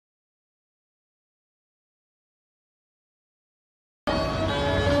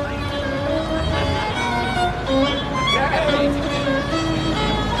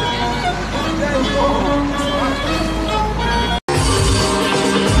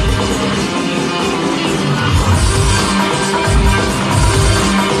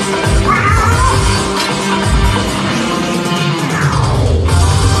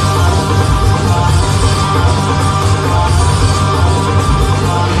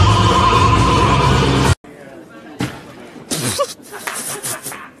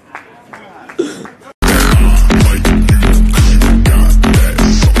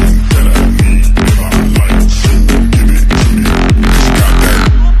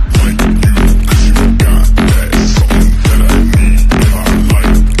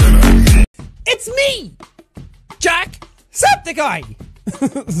Jacksepticeye!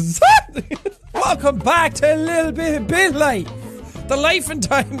 Welcome back to Little Bit Life, the life and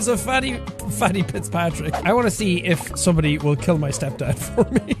times of Fatty Fitzpatrick. I want to see if somebody will kill my stepdad for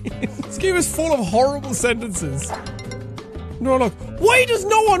me. This game is full of horrible sentences. No, look. Why does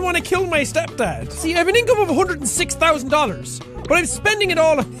no one want to kill my stepdad? See, I have an income of $106,000, but I'm spending it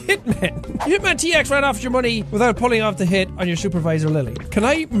all on Hitman. You Hitman TX right off your money without pulling off the hit on your supervisor, Lily. Can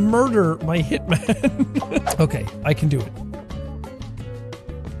I murder my Hitman? Okay, I can do it.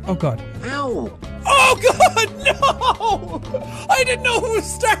 Oh god. Ow! Oh god, no! I didn't know who was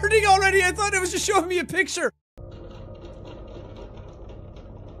starting already. I thought it was just showing me a picture.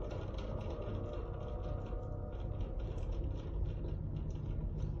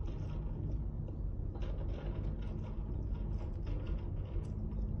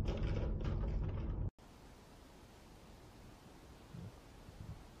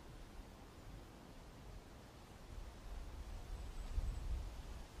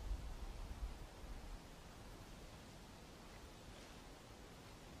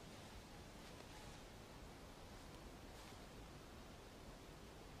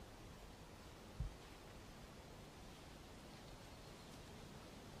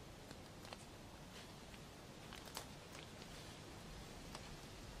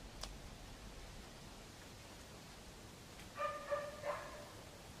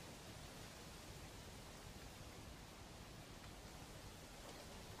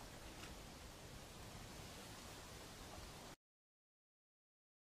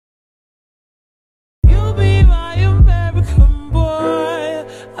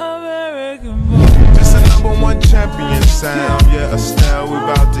 Champion sound, yeah, Estelle, we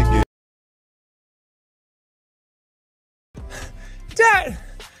about to get. Dad!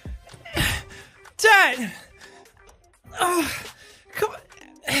 Dad! Oh, come on.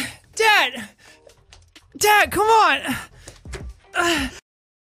 Dad! Dad, come on!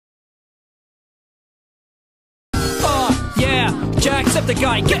 Yeah,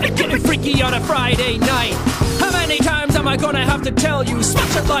 Jacksepticeye, getting freaky on a Friday night. How many times am I gonna have to tell you?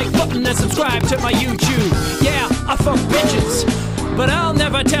 Smash that like button and subscribe to my YouTube. Yeah, I fuck bitches, but I'll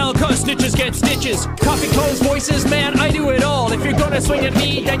never tell cause snitches get stitches. Copy close voices, man, I do it all. If you're gonna swing at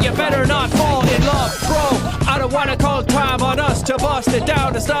me, then you better not fall in love, bro. I don't wanna call time on us to bust it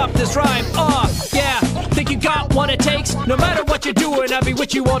down to stop this rhyme. Yeah, think you got what it takes? No matter what you're doing, I'll be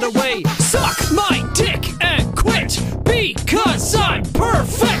with you all the way. Suck my dick and quit, because I'm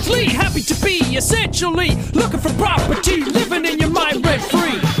perfectly happy to be essentially looking for property, living in your mind rent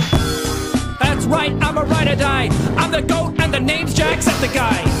free. That's right, I'm a ride or die. I'm the GOAT and the name's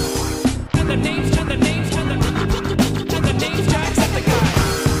Jacksepticeye. And the name's Jacksepticeye. And the name's Jacksepticeye.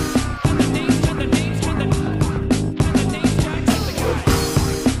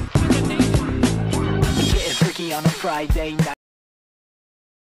 Getting freaky on a Friday night.